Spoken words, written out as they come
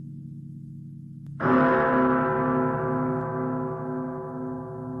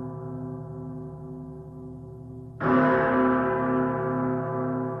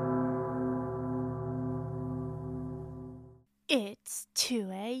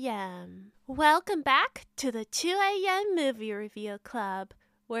a.m. Welcome back to the 2 a.m. Movie Review Club,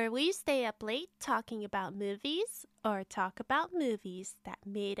 where we stay up late talking about movies or talk about movies that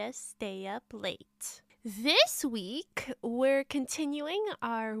made us stay up late. This week, we're continuing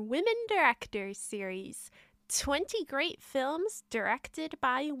our Women Directors series, 20 great films directed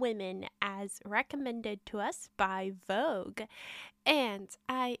by women as recommended to us by Vogue. And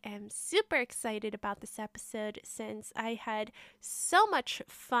I am super excited about this episode since I had so much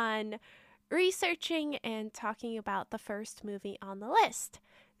fun researching and talking about the first movie on the list.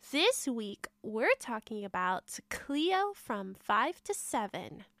 This week, we're talking about Cleo from 5 to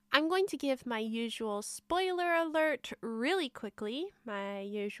 7. I'm going to give my usual spoiler alert really quickly, my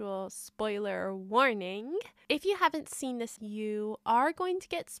usual spoiler warning. If you haven't seen this, you are going to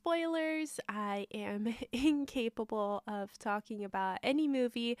get spoilers. I am incapable of talking about any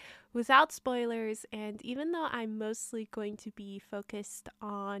movie without spoilers, and even though I'm mostly going to be focused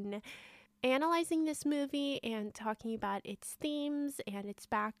on analyzing this movie and talking about its themes and its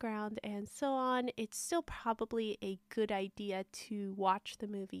background and so on, it's still probably a good idea to watch the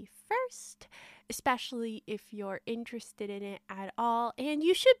movie first, especially if you're interested in it at all, and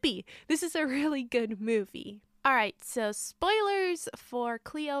you should be. This is a really good movie. Alright, so spoilers for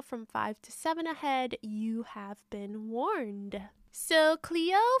Cleo from 5 to 7 ahead. You have been warned. So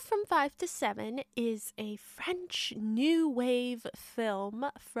Cleo from 5 to 7 is a French new wave film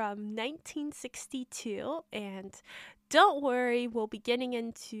from 1962, and don't worry, we'll be getting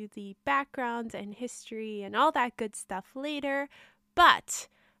into the background and history and all that good stuff later, but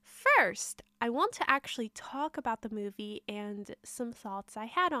first, I want to actually talk about the movie and some thoughts I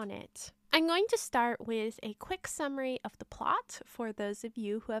had on it. I'm going to start with a quick summary of the plot for those of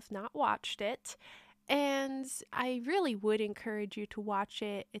you who have not watched it. And I really would encourage you to watch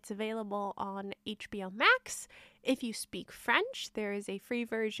it. It's available on HBO Max. If you speak French, there is a free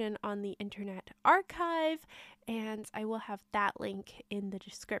version on the Internet Archive, and I will have that link in the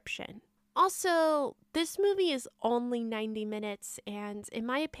description. Also, this movie is only 90 minutes, and in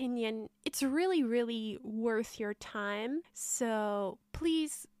my opinion, it's really, really worth your time. So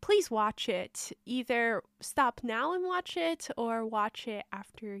please watch it. Either stop now and watch it, or watch it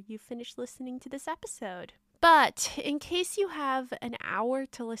after you finish listening to this episode. But in case you have an hour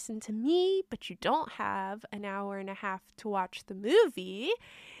to listen to me, but you don't have an hour and a half to watch the movie,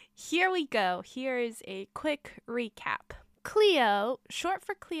 here we go. Here is a quick recap. Cleo, short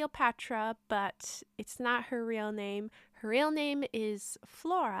for Cleopatra, but it's not her real name. Her real name is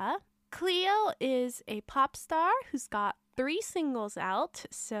Flora. Cleo is a pop star who's got 3 singles out,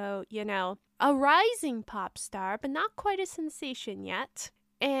 so, a rising pop star, but not quite a sensation yet.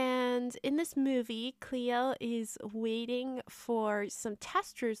 And in this movie, Cleo is waiting for some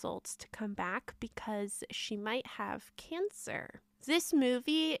test results to come back because she might have cancer. This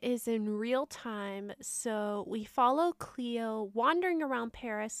movie is in real time, so we follow Cleo wandering around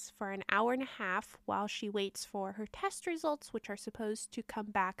Paris for an hour and a half while she waits for her test results, which are supposed to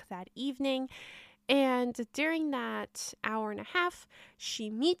come back that evening. And during that hour and a half, she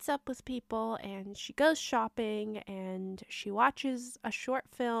meets up with people and she goes shopping and she watches a short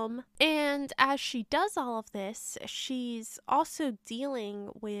film. And as she does all of this, she's also dealing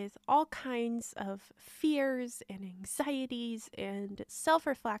with all kinds of fears and anxieties and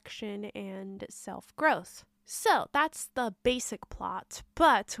self-reflection and self-growth. So that's the basic plot,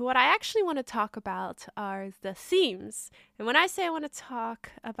 but what I actually want to talk about are the themes. And when I say I want to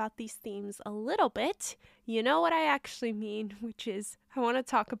talk about these themes a little bit, you know what I actually mean, which is I want to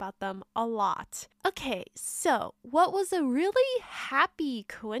talk about them a lot. Okay, so what was a really happy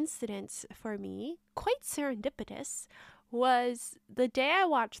coincidence for me, quite serendipitous, was the day I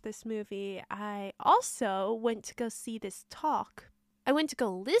watched this movie, I also went to go see this talk. I went to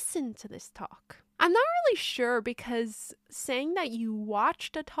go listen to this talk. I'm not really sure because saying that you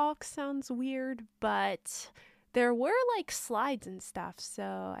watched a talk sounds weird, but there were slides and stuff,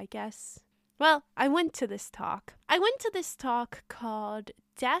 so I guess, I went to this talk. I went to this talk called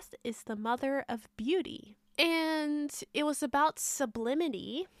Death is the Mother of Beauty, and it was about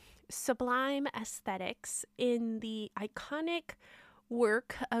sublimity, sublime aesthetics in the iconic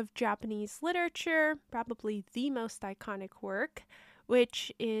work of Japanese literature, probably the most iconic work,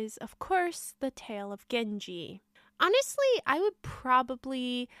 which is, of course, The Tale of Genji. Honestly, I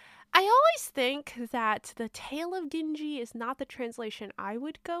always think that The Tale of Genji is not the translation I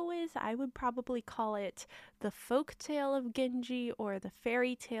would go with. I would probably call it The Folk Tale of Genji or The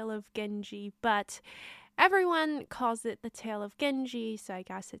Fairy Tale of Genji, but everyone calls it The Tale of Genji, so I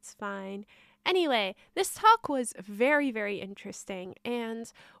guess it's fine. Anyway, this talk was very, very interesting,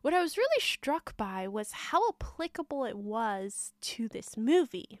 and what I was really struck by was how applicable it was to this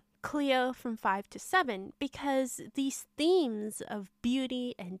movie, Cleo from 5 to 7, because these themes of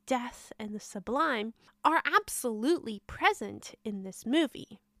beauty and death and the sublime are absolutely present in this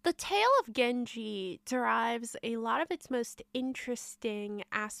movie. The tale of Genji derives a lot of its most interesting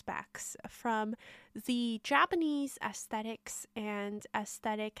aspects from the Japanese aesthetics and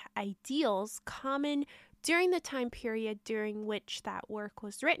aesthetic ideals common during the time period during which that work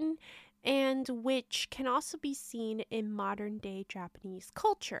was written, and which can also be seen in modern-day Japanese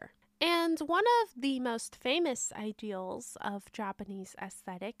culture. And one of the most famous ideals of Japanese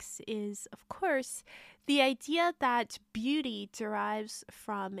aesthetics is, of course, the idea that beauty derives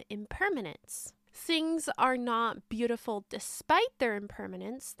from impermanence. Things are not beautiful despite their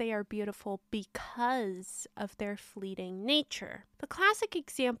impermanence, they are beautiful because of their fleeting nature. The classic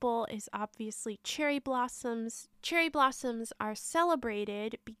example is obviously cherry blossoms. Cherry blossoms are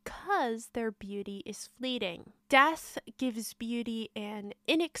celebrated because their beauty is fleeting. Death gives beauty an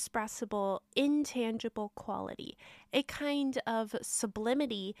inexpressible, intangible quality, a kind of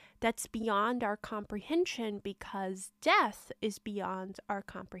sublimity that's beyond our comprehension because death is beyond our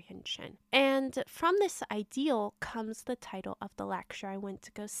comprehension. And from this ideal comes the title of the lecture I went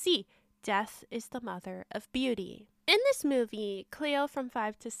to go see, Death is the Mother of Beauty. In this movie, Cleo from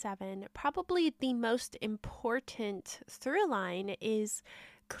 5 to 7, probably the most important through line is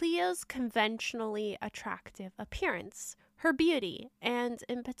Cleo's conventionally attractive appearance, her beauty, and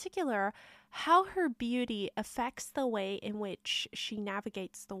in particular, how her beauty affects the way in which she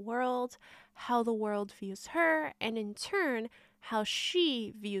navigates the world, how the world views her, and in turn, how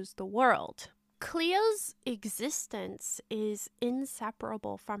she views the world. Cleo's existence is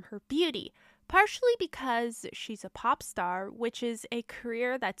inseparable from her beauty, partially because she's a pop star, which is a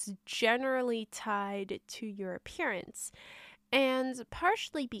career that's generally tied to your appearance, and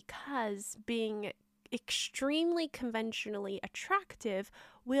partially because being extremely conventionally attractive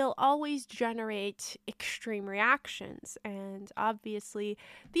will always generate extreme reactions, and obviously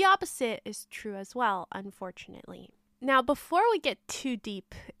the opposite is true as well, unfortunately. Now, before we get too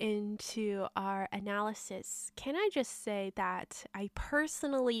deep into our analysis, can I just say that I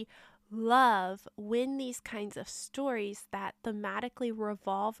personally love when these kinds of stories that thematically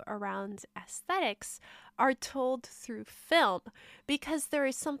revolve around aesthetics are told through film, because there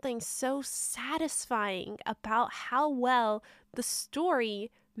is something so satisfying about how well the story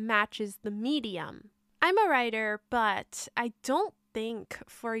matches the medium. I'm a writer, but I don't think,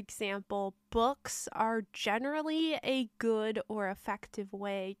 for example, books are generally a good or effective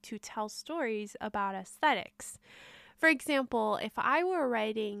way to tell stories about aesthetics. For example, if I were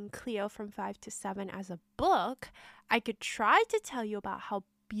writing Cleo from 5 to 7 as a book, I could try to tell you about how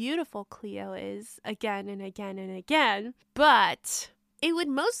beautiful Cleo is again and again and again, but it would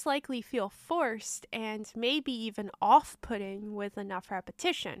most likely feel forced and maybe even off-putting with enough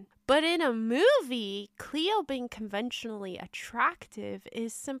repetition. But in a movie, Cleo being conventionally attractive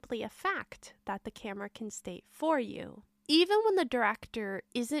is simply a fact that the camera can state for you. Even when the director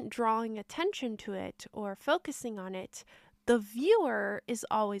isn't drawing attention to it or focusing on it, the viewer is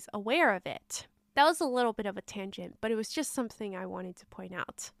always aware of it. That was a little bit of a tangent, but it was just something I wanted to point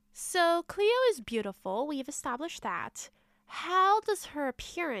out. So Cleo is beautiful, we've established that. How does her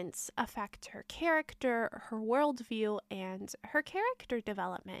appearance affect her character, her worldview, and her character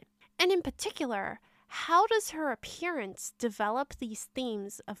development? And in particular, how does her appearance develop these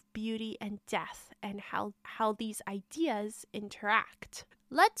themes of beauty and death, and how these ideas interact?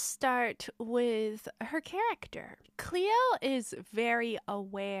 Let's start with her character. Cleo is very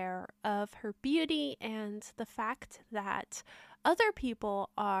aware of her beauty and the fact that other people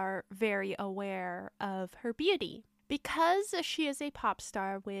are very aware of her beauty. Because she is a pop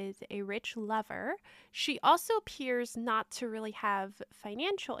star with a rich lover, she also appears not to really have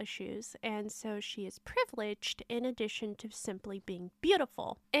financial issues, and so she is privileged in addition to simply being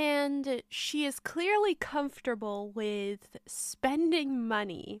beautiful. And she is clearly comfortable with spending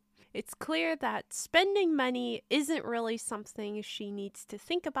money. It's clear that spending money isn't really something she needs to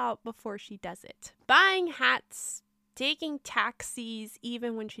think about before she does it. Buying hats, taking taxis,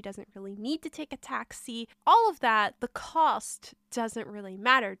 even when she doesn't really need to take a taxi, all of that, the cost doesn't really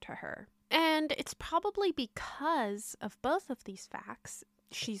matter to her. And it's probably because of both of these facts.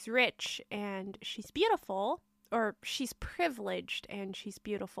 She's rich and she's beautiful, or she's privileged and she's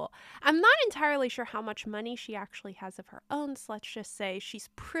beautiful. I'm not entirely sure how much money she actually has of her own, so let's just say she's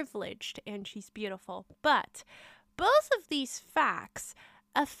privileged and she's beautiful. But both of these facts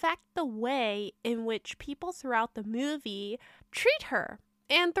affect the way in which people throughout the movie treat her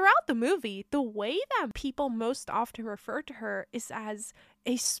And throughout the movie, the way that people most often refer to her is as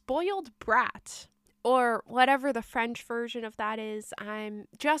a spoiled brat, or whatever the French version of that is. I'm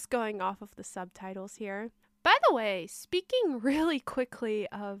just going off of the subtitles here. By the way, speaking really quickly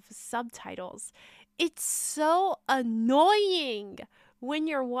of subtitles, it's so annoying when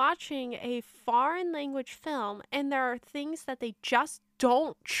you're watching a foreign language film and there are things that they just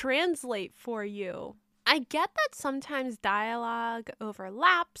don't translate for you. I get that sometimes dialogue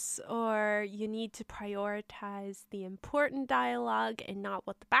overlaps or you need to prioritize the important dialogue and not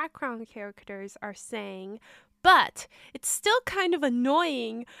what the background characters are saying, but it's still kind of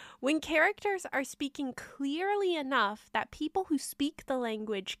annoying when characters are speaking clearly enough that people who speak the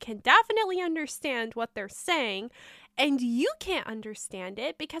language can definitely understand what they're saying, and you can't understand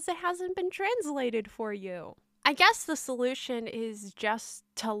it because it hasn't been translated for you. I guess the solution is just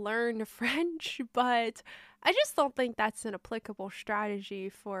to learn French, but I just don't think that's an applicable strategy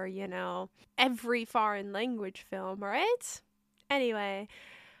for, every foreign language film, right? Anyway,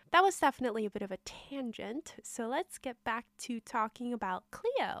 that was definitely a bit of a tangent, so let's get back to talking about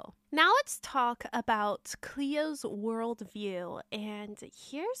Cleo. Now let's talk about Cleo's worldview, and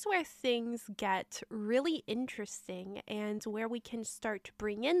here's where things get really interesting and where we can start to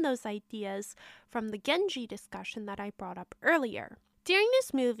bring in those ideas from the Genji discussion that I brought up earlier. During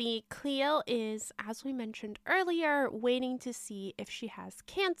this movie, Cleo is, as we mentioned earlier, waiting to see if she has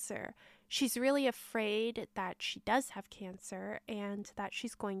cancer. She's really afraid that she does have cancer and that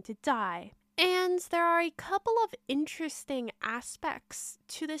she's going to die. And there are a couple of interesting aspects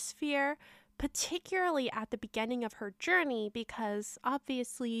to this fear, particularly at the beginning of her journey, because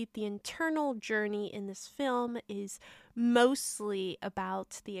obviously the internal journey in this film is mostly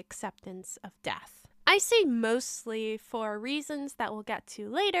about the acceptance of death. I say mostly for reasons that we'll get to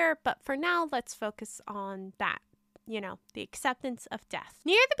later, but for now, let's focus on that. The acceptance of death.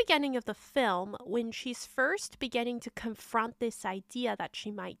 Near the beginning of the film, when she's first beginning to confront this idea that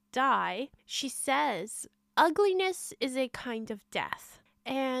she might die, she says, ugliness is a kind of death.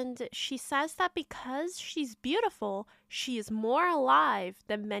 And she says that because she's beautiful, she is more alive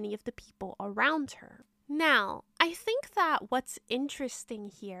than many of the people around her. Now, I think that what's interesting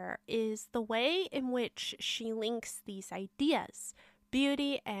here is the way in which she links these ideas.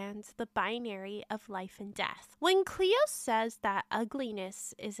 Beauty and the binary of life and death. When Cleo says that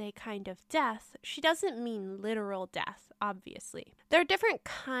ugliness is a kind of death, she doesn't mean literal death, obviously. There are different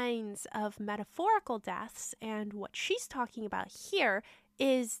kinds of metaphorical deaths, and what she's talking about here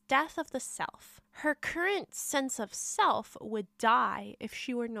is death of the self. Her current sense of self would die if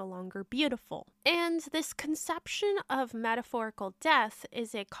she were no longer beautiful. And this conception of metaphorical death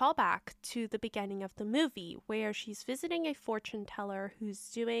is a callback to the beginning of the movie, where she's visiting a fortune teller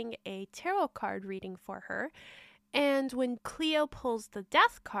who's doing a tarot card reading for her. And when Cleo pulls the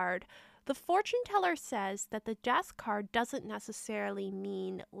death card, the fortune teller says that the death card doesn't necessarily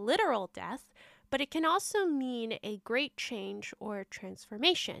mean literal death, but it can also mean a great change or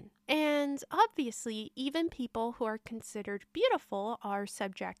transformation. And obviously, even people who are considered beautiful are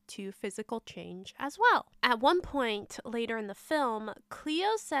subject to physical change as well. At one point later in the film,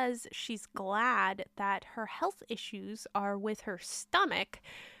 Cleo says she's glad that her health issues are with her stomach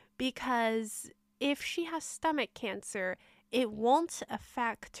because if she has stomach cancer, it won't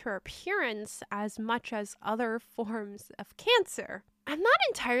affect her appearance as much as other forms of cancer. I'm not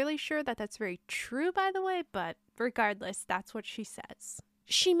entirely sure that that's very true, by the way, but regardless, that's what she says.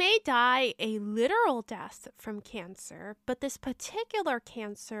 She may die a literal death from cancer, but this particular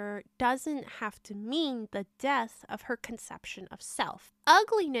cancer doesn't have to mean the death of her conception of self.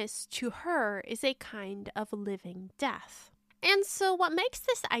 Ugliness to her is a kind of living death. And so what makes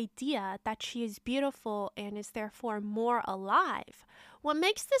this idea that she is beautiful and is therefore more alive, what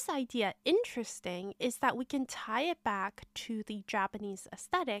makes this idea interesting is that we can tie it back to the Japanese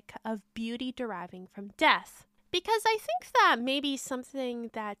aesthetic of beauty deriving from death. Because I think that maybe something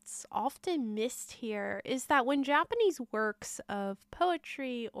that's often missed here is that when Japanese works of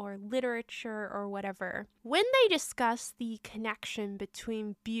poetry or literature or whatever, when they discuss the connection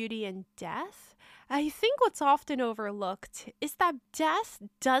between beauty and death, I think what's often overlooked is that death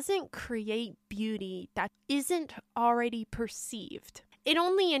doesn't create beauty that isn't already perceived. It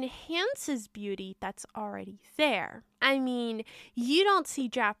only enhances beauty that's already there. I mean, you don't see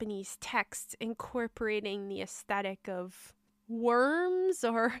Japanese texts incorporating the aesthetic of worms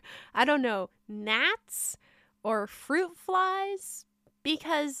or, gnats or fruit flies,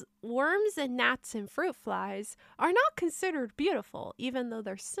 because worms and gnats and fruit flies are not considered beautiful, even though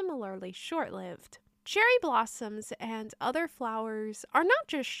they're similarly short-lived. Cherry blossoms and other flowers are not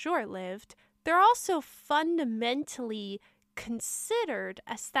just short-lived, they're also fundamentally considered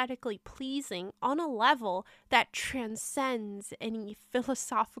aesthetically pleasing on a level that transcends any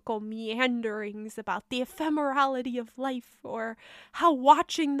philosophical meanderings about the ephemerality of life or how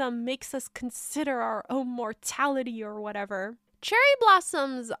watching them makes us consider our own mortality or whatever. Cherry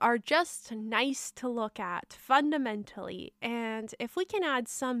blossoms are just nice to look at fundamentally, and if we can add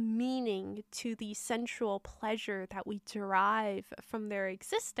some meaning to the sensual pleasure that we derive from their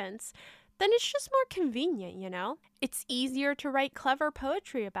existence, then it's just more convenient, you know? It's easier to write clever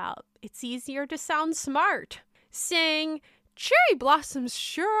poetry about. It's easier to sound smart. Saying, cherry blossoms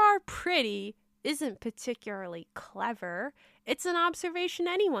sure are pretty, isn't particularly clever. It's an observation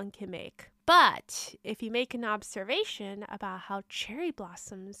anyone can make. But if you make an observation about how cherry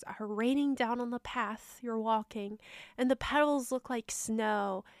blossoms are raining down on the path you're walking, and the petals look like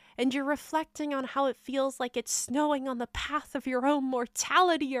snow, and you're reflecting on how it feels like it's snowing on the path of your own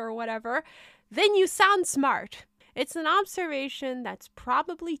mortality or whatever, then you sound smart. It's an observation that's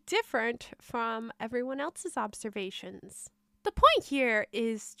probably different from everyone else's observations. The point here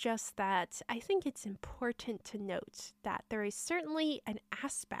is just that I think it's important to note that there is certainly an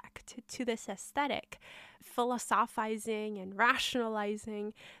aspect to this aesthetic, philosophizing and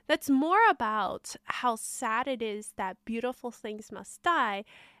rationalizing, that's more about how sad it is that beautiful things must die,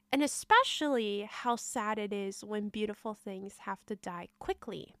 and especially how sad it is when beautiful things have to die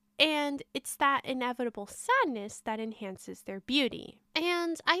quickly. And it's that inevitable sadness that enhances their beauty.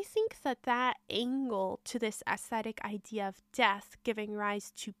 And I think that angle to this aesthetic idea of death giving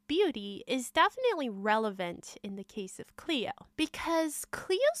rise to beauty is definitely relevant in the case of Cleo. Because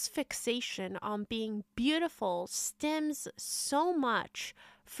Cleo's fixation on being beautiful stems so much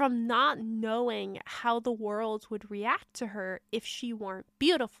from not knowing how the world would react to her if she weren't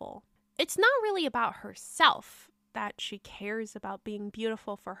beautiful. It's not really about herself that she cares about being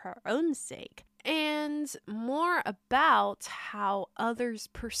beautiful for her own sake, and more about how others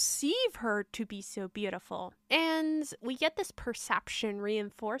perceive her to be so beautiful. And we get this perception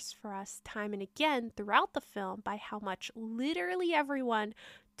reinforced for us time and again throughout the film by how much literally everyone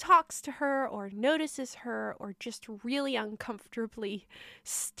talks to her or notices her or just really uncomfortably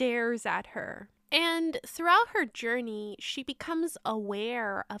stares at her. And throughout her journey, she becomes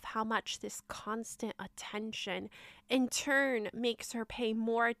aware of how much this constant attention in turn makes her pay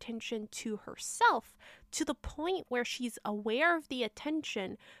more attention to herself, to the point where she's aware of the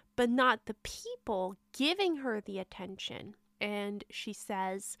attention, but not the people giving her the attention. And she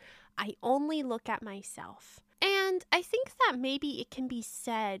says, I only look at myself. And I think that maybe it can be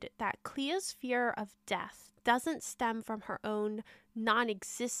said that Cleo's fear of death doesn't stem from her own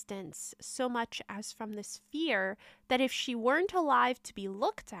non-existence so much as from this fear that if she weren't alive to be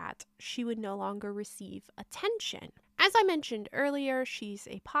looked at, she would no longer receive attention. As I mentioned earlier, she's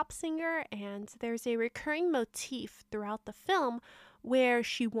a pop singer, and there's a recurring motif throughout the film where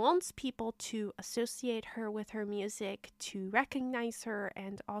she wants people to associate her with her music, to recognize her,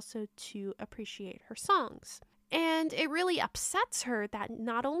 and also to appreciate her songs. And it really upsets her that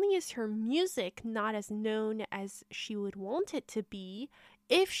not only is her music not as known as she would want it to be,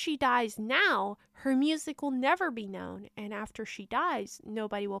 if she dies now, her music will never be known, and after she dies,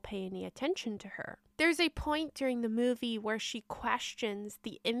 nobody will pay any attention to her. There's a point during the movie where she questions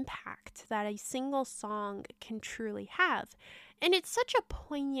the impact that a single song can truly have, and it's such a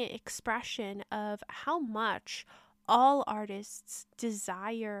poignant expression of how much all artists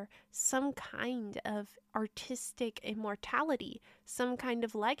desire some kind of artistic immortality, some kind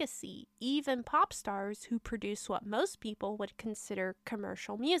of legacy, even pop stars who produce what most people would consider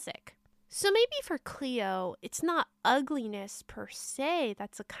commercial music. So maybe for Cleo, it's not ugliness per se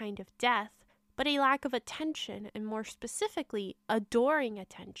that's a kind of death, but a lack of attention, and more specifically, adoring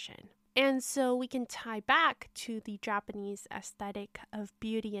attention. And so we can tie back to the Japanese aesthetic of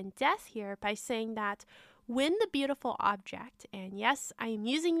beauty and death here by saying that when the beautiful object, and yes, I am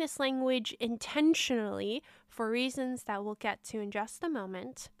using this language intentionally for reasons that we'll get to in just a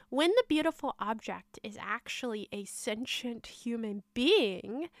moment, when the beautiful object is actually a sentient human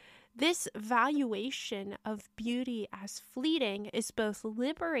being, this valuation of beauty as fleeting is both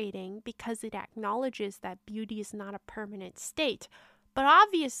liberating because it acknowledges that beauty is not a permanent state, but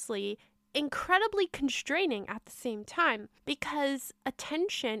obviously incredibly constraining at the same time because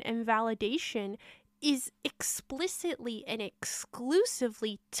attention and validation is explicitly and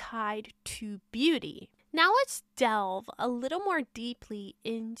exclusively tied to beauty. Now let's delve a little more deeply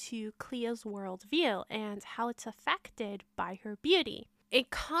into Cleo's worldview and how it's affected by her beauty. A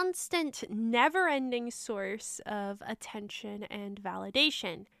constant, never-ending source of attention and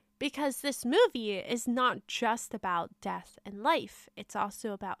validation. because this movie is not just about death and life. It's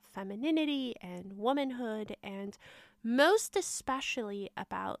also about femininity and womanhood, and most especially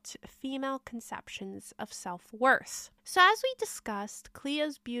about female conceptions of self-worth. So as we discussed,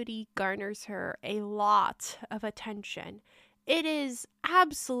 Cleo's beauty garners her a lot of attention. It is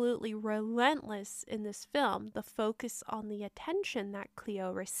absolutely relentless in this film, the focus on the attention that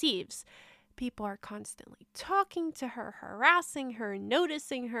Cleo receives. People are constantly talking to her, harassing her,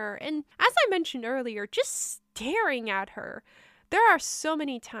 noticing her, and as I mentioned earlier, just staring at her. There are so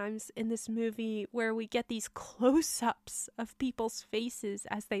many times in this movie where we get these close-ups of people's faces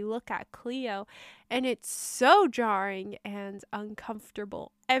as they look at Cleo, and it's so jarring and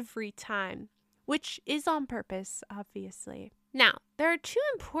uncomfortable every time, which is on purpose, obviously. Now, there are two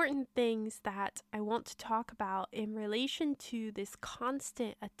important things that I want to talk about in relation to this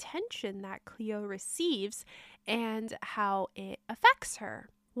constant attention that Cleo receives and how it affects her.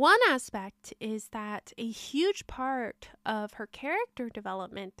 One aspect is that a huge part of her character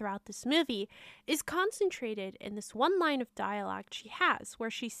development throughout this movie is concentrated in this one line of dialogue she has, where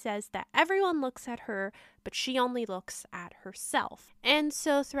she says that everyone looks at her, but she only looks at herself. And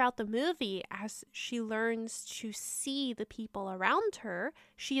so throughout the movie, as she learns to see the people around her,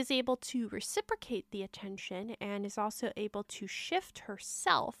 she is able to reciprocate the attention and is also able to shift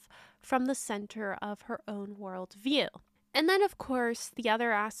herself from the center of her own worldview. And then, of course, the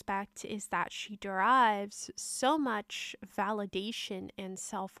other aspect is that she derives so much validation and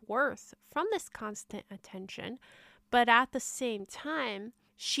self-worth from this constant attention, but at the same time,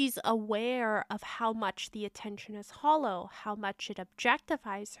 she's aware of how much the attention is hollow, how much it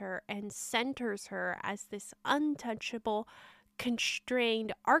objectifies her and centers her as this untouchable,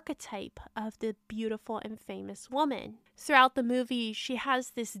 constrained archetype of the beautiful and famous woman. Throughout the movie, she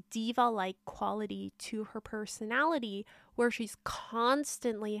has this diva-like quality to her personality where she's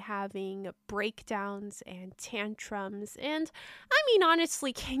constantly having breakdowns and tantrums. And I mean,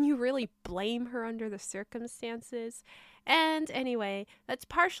 honestly, can you really blame her under the circumstances? And anyway, that's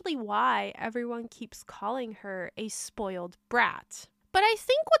partially why everyone keeps calling her a spoiled brat. But I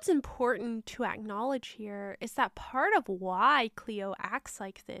think what's important to acknowledge here is that part of why Cleo acts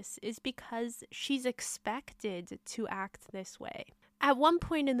like this is because she's expected to act this way. At one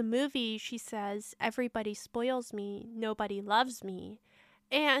point in the movie, she says, "Everybody spoils me, nobody loves me."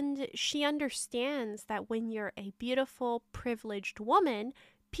 And she understands that when you're a beautiful, privileged woman,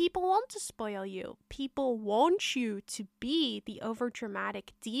 people want to spoil you. People want you to be the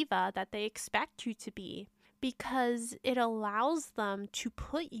overdramatic diva that they expect you to be, because it allows them to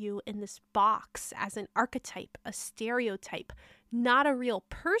put you in this box as an archetype, a stereotype, not a real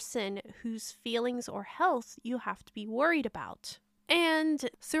person whose feelings or health you have to be worried about. And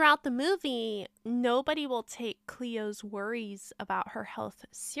throughout the movie, nobody will take Cleo's worries about her health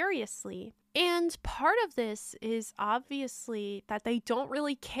seriously. And part of this is obviously that they don't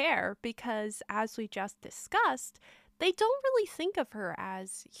really care because, as we just discussed, they don't really think of her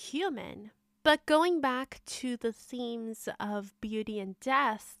as human. But going back to the themes of beauty and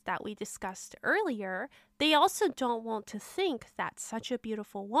death that we discussed earlier, they also don't want to think that such a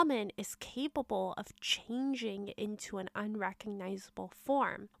beautiful woman is capable of changing into an unrecognizable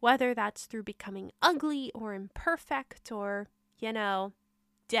form, whether that's through becoming ugly or imperfect or,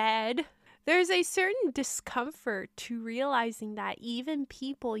 dead. There's a certain discomfort to realizing that even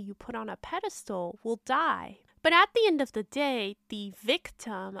people you put on a pedestal will die. But at the end of the day, the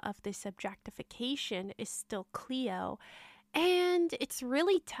victim of this objectification is still Cleo, and it's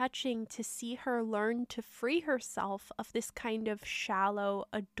really touching to see her learn to free herself of this kind of shallow,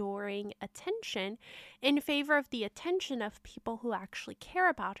 adoring attention in favor of the attention of people who actually care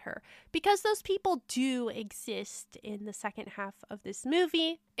about her, because those people do exist in the second half of this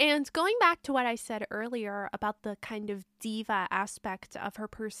movie. And going back to what I said earlier about the kind of diva aspect of her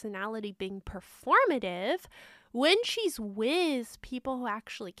personality being performative, when she's with people who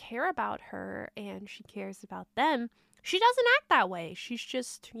actually care about her and she cares about them, she doesn't act that way. She's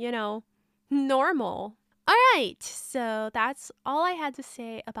just, normal. All right, so that's all I had to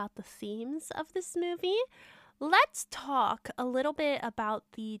say about the themes of this movie. Let's talk a little bit about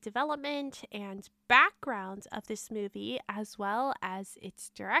the development and background of this movie, as well as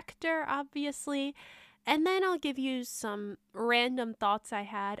its director, obviously. And then I'll give you some random thoughts I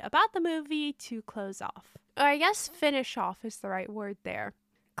had about the movie to close off. Or I guess finish off is the right word there.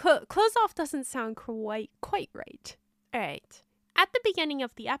 Close off doesn't sound quite right. All right. At the beginning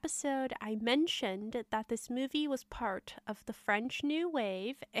of the episode, I mentioned that this movie was part of the French New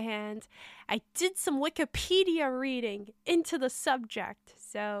Wave, and I did some Wikipedia reading into the subject.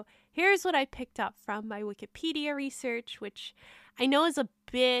 So here's what I picked up from my Wikipedia research, which I know is a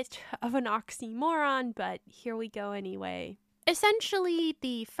bit of an oxymoron, but here we go anyway. Essentially,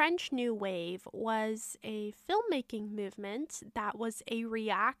 the French New Wave was a filmmaking movement that was a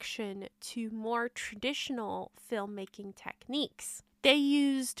reaction to more traditional filmmaking techniques. They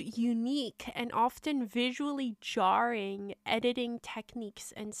used unique and often visually jarring editing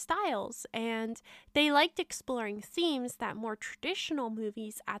techniques and styles, and they liked exploring themes that more traditional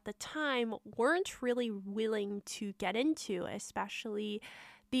movies at the time weren't really willing to get into, especially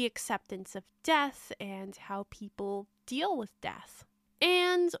the acceptance of death and how people deal with death.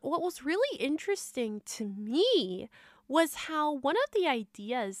 And what was really interesting to me was how one of the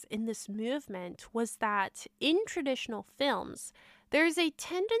ideas in this movement was that in traditional films, there's a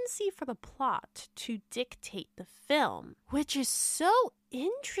tendency for the plot to dictate the film, which is so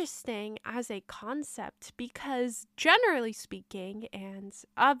interesting as a concept because generally speaking, and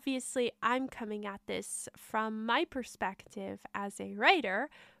obviously I'm coming at this from my perspective as a writer,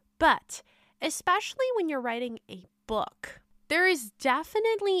 but especially when you're writing a book, there is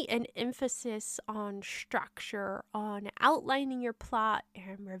definitely an emphasis on structure, on outlining your plot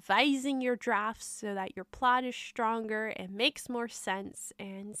and revising your drafts so that your plot is stronger and makes more sense,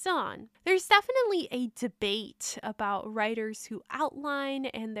 and so on. There's definitely a debate about writers who outline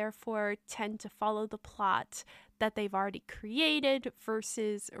and therefore tend to follow the plot that they've already created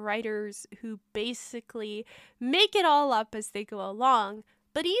versus writers who basically make it all up as they go along.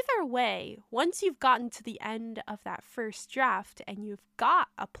 But either way, once you've gotten to the end of that first draft and you've got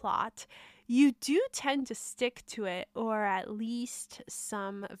a plot, you do tend to stick to it, or at least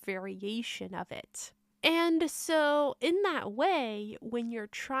some variation of it. And so in that way, when you're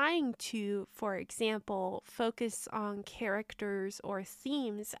trying to, for example, focus on characters or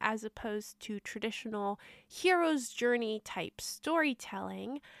themes as opposed to traditional hero's journey type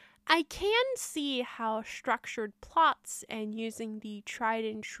storytelling, I can see how structured plots and using the tried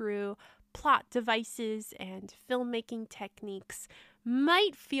and true plot devices and filmmaking techniques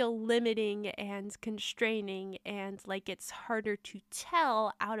might feel limiting and constraining and like it's harder to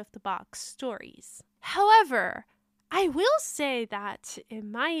tell out of the box stories. However, I will say that,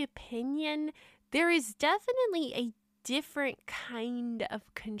 in my opinion, there is definitely a different kind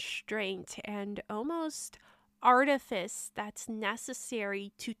of constraint and almost artifice that's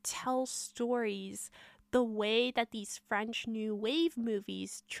necessary to tell stories the way that these French New Wave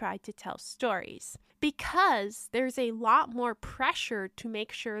movies tried to tell stories. Because there's a lot more pressure to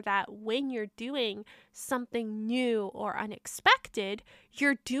make sure that when you're doing something new or unexpected,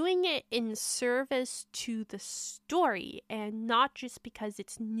 you're doing it in service to the story and not just because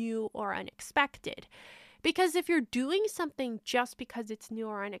it's new or unexpected. Because if you're doing something just because it's new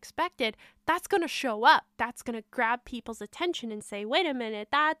or unexpected, that's going to show up. That's going to grab people's attention and say, wait a minute,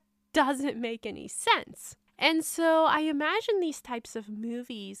 that doesn't make any sense. And so I imagine these types of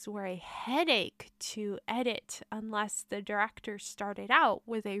movies were a headache to edit unless the director started out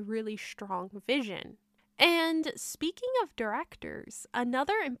with a really strong vision. And speaking of directors,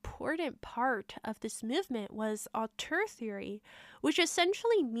 another important part of this movement was auteur theory, which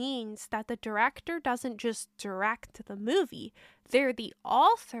essentially means that the director doesn't just direct the movie, they're the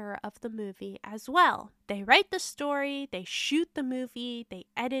author of the movie as well. They write the story, they shoot the movie, they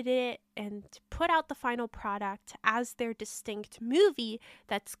edit it, and put out the final product as their distinct movie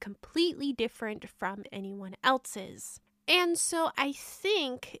that's completely different from anyone else's. And so I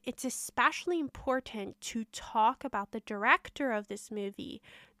think it's especially important to talk about the director of this movie,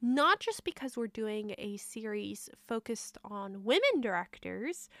 not just because we're doing a series focused on women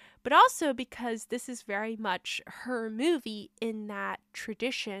directors, but also because this is very much her movie in that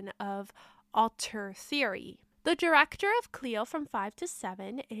tradition of auteur theory. The director of Cleo from 5 to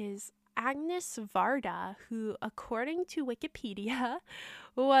 7 is Agnes Varda, who, according to Wikipedia,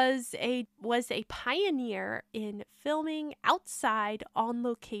 was a pioneer in filming outside on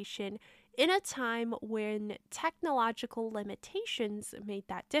location in a time when technological limitations made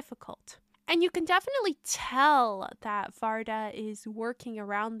that difficult. And you can definitely tell that Varda is working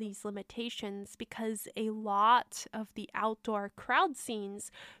around these limitations because a lot of the outdoor crowd scenes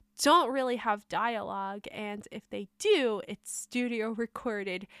don't really have dialogue, and if they do, it's studio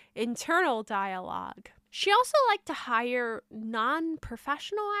recorded internal dialogue. She also liked to hire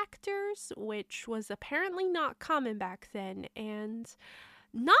non-professional actors, which was apparently not common back then, and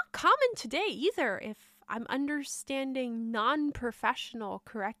not common today either, if I'm understanding non-professional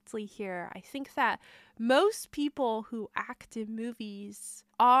correctly here. I think that most people who act in movies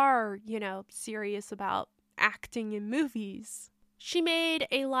are, serious about acting in movies. She made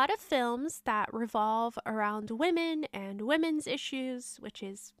a lot of films that revolve around women and women's issues, which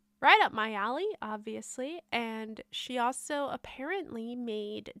is Right up my alley, obviously. And she also apparently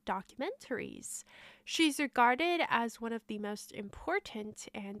made documentaries. She's regarded as one of the most important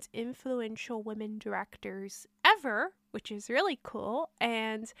and influential women directors ever, which is really cool.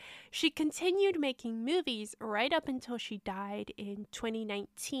 And she continued making movies right up until she died in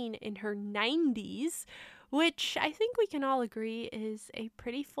 2019 in her 90s, which I think we can all agree is a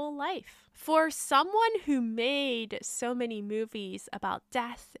pretty full life. For someone who made so many movies about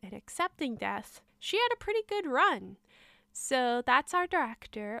death and accepting death, she had a pretty good run. So that's our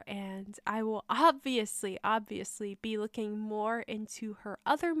director, and I will obviously be looking more into her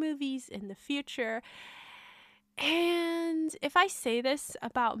other movies in the future. And if I say this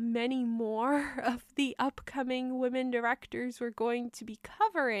about many more of the upcoming women directors we're going to be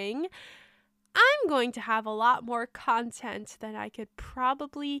covering, I'm going to have a lot more content than I could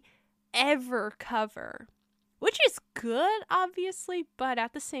probably ever cover, which is good, obviously, but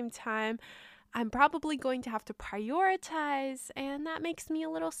at the same time, I'm probably going to have to prioritize, and that makes me a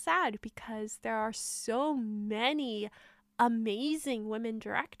little sad because there are so many amazing women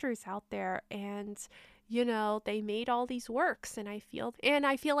directors out there, and they made all these works, and I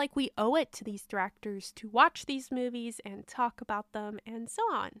feel like we owe it to these directors to watch these movies and talk about them and so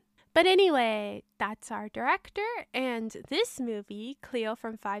on. But anyway, that's our director, and this movie, Cleo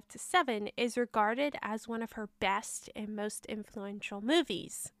from 5 to 7, is regarded as one of her best and most influential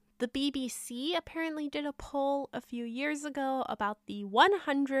movies. The BBC apparently did a poll a few years ago about the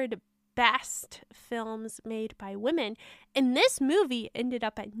 100 best films made by women, and this movie ended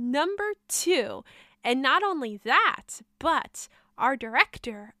up at number 2. And not only that, but our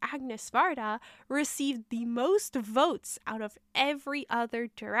director, Agnes Varda, received the most votes out of every other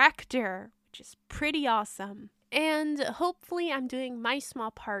director, which is pretty awesome. And hopefully I'm doing my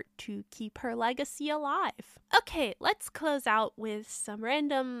small part to keep her legacy alive. Okay, let's close out with some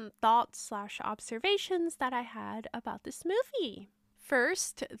random thoughts/observations that I had about this movie.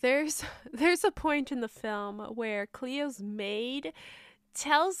 First, there's a point in the film where Cleo's maid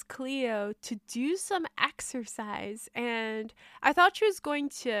tells Cleo to do some exercise, and I thought she was going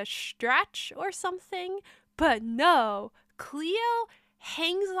to stretch or something, but no, Cleo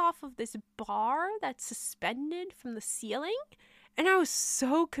hangs off of this bar that's suspended from the ceiling, and I was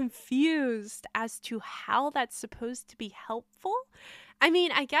so confused as to how that's supposed to be helpful. I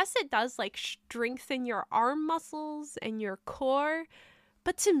mean, I guess it does strengthen your arm muscles and your core,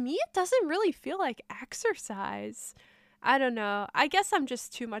 but to me it doesn't really feel like exercise. I don't know. I guess I'm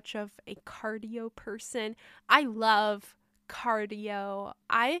just too much of a cardio person. I love cardio.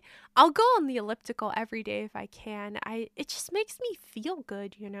 I'll go on the elliptical every day if I can. It just makes me feel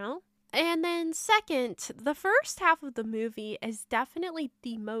good, And then second, the first half of the movie is definitely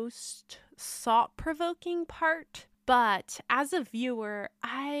the most thought-provoking part. But as a viewer,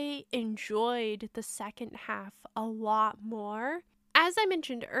 I enjoyed the second half a lot more. As I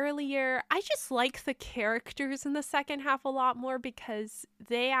mentioned earlier, I just like the characters in the second half a lot more because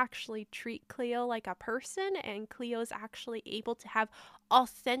they actually treat Cleo like a person, and Cleo's actually able to have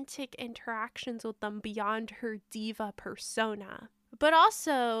authentic interactions with them beyond her diva persona. But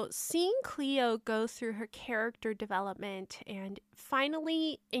also, seeing Cleo go through her character development and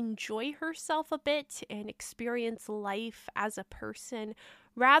finally enjoy herself a bit and experience life as a person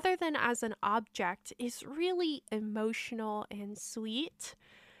rather than as an object is really emotional and sweet.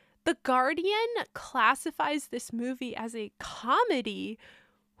 The Guardian classifies this movie as a comedy,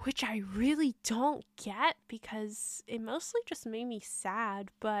 which I really don't get because it mostly just made me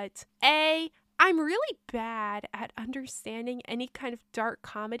sad. But I'm really bad at understanding any kind of dark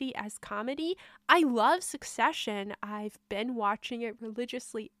comedy as comedy. I love Succession. I've been watching it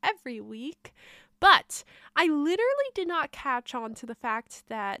religiously every week. But I literally did not catch on to the fact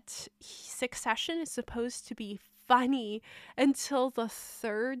that Succession is supposed to be funny until the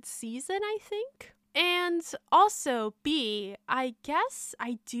 3rd season, I think. And also, I guess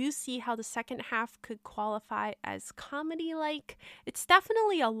I do see how the second half could qualify as comedy-like. It's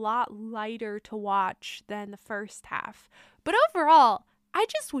definitely a lot lighter to watch than the first half. But overall, I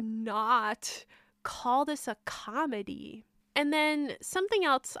just would not call this a comedy. And then something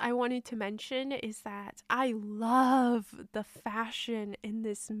else I wanted to mention is that I love the fashion in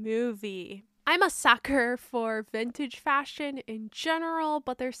this movie. I'm a sucker for vintage fashion in general,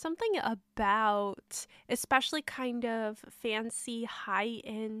 but there's something about, especially kind of fancy,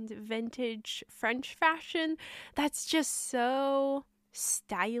 high-end vintage French fashion that's just so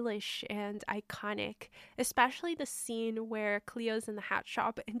stylish and iconic, especially the scene where Cleo's in the hat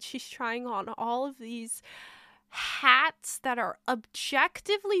shop and she's trying on all of these hats that are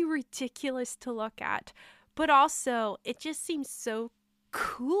objectively ridiculous to look at, but also it just seems so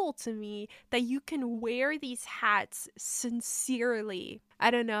cool to me that you can wear these hats sincerely.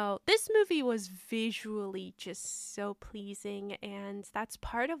 I don't know. This movie was visually just so pleasing, and that's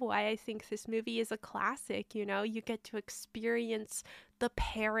part of why I think this movie is a classic. You know, you get to experience the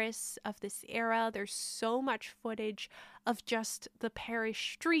Paris of this era. There's so much footage of just the Paris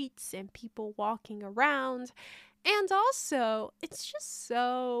streets and people walking around. And also, it's just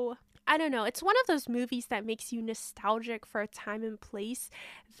so, I don't know, it's one of those movies that makes you nostalgic for a time and place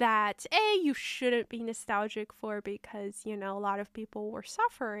that, A, you shouldn't be nostalgic for because, you know, a lot of people were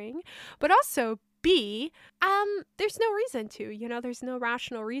suffering, but also, B, there's no reason to, you know, there's no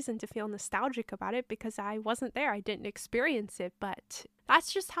rational reason to feel nostalgic about it because I wasn't there, I didn't experience it, but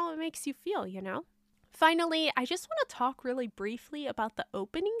that's just how it makes you feel, you know? Finally, I just want to talk really briefly about the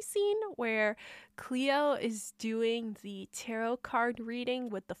opening scene where Cleo is doing the tarot card reading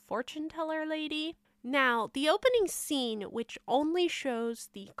with the fortune teller lady. Now, the opening scene, which only shows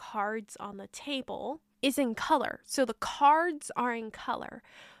the cards on the table, is in color. So the cards are in color,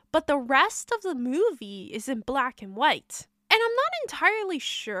 but the rest of the movie is in black and white. And I'm not entirely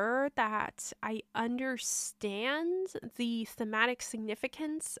sure that I understand the thematic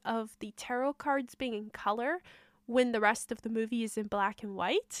significance of the tarot cards being in color when the rest of the movie is in black and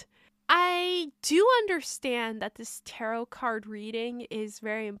white. I do understand that this tarot card reading is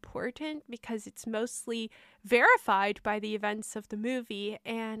very important because it's mostly verified by the events of the movie,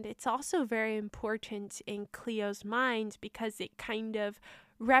 and it's also very important in Cleo's mind because it kind of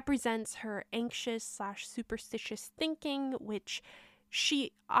represents her anxious/superstitious thinking, which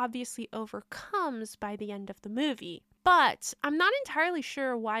she obviously overcomes by the end of the movie. But I'm not entirely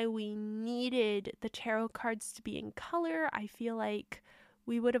sure why we needed the tarot cards to be in color. I feel like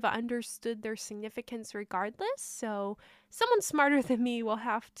we would have understood their significance regardless. So someone smarter than me will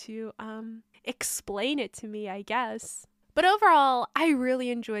have to explain it to me, I guess. But overall, I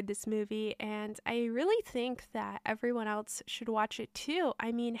really enjoyed this movie, and I really think that everyone else should watch it too.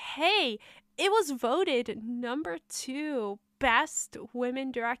 I mean, hey, it was voted number 2 best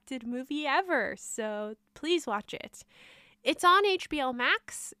women-directed movie ever, so please watch it. It's on HBO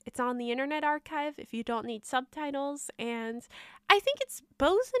Max, it's on the Internet Archive if you don't need subtitles, and I think it's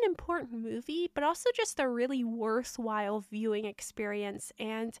both an important movie, but also just a really worthwhile viewing experience.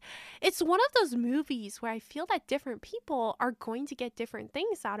 And it's one of those movies where I feel that different people are going to get different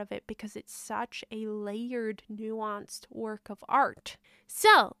things out of it because it's such a layered, nuanced work of art.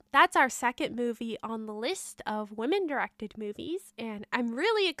 So that's our second movie on the list of women-directed movies, and I'm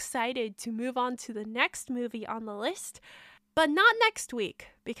really excited to move on to the next movie on the list. But not next week,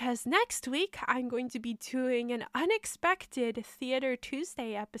 because next week I'm going to be doing an unexpected Theater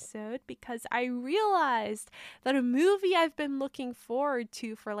Tuesday episode because I realized that a movie I've been looking forward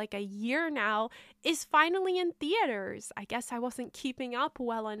to for like a year now is finally in theaters. I guess I wasn't keeping up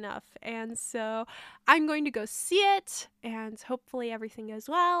well enough, and so I'm going to go see it, and hopefully everything goes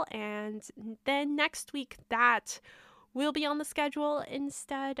well, and then next week that will be on the schedule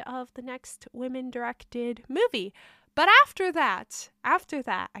instead of the next women-directed movie. But after that,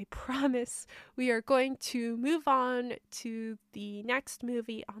 I promise we are going to move on to the next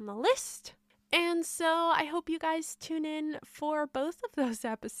movie on the list. And so I hope you guys tune in for both of those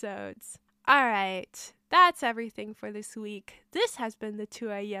episodes. All right, that's everything for this week. This has been the 2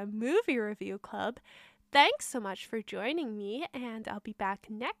 a.m. Movie Review Club. Thanks so much for joining me, and I'll be back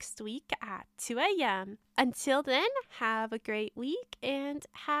next week at 2 a.m. Until then, have a great week and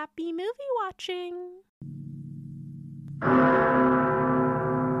happy movie watching!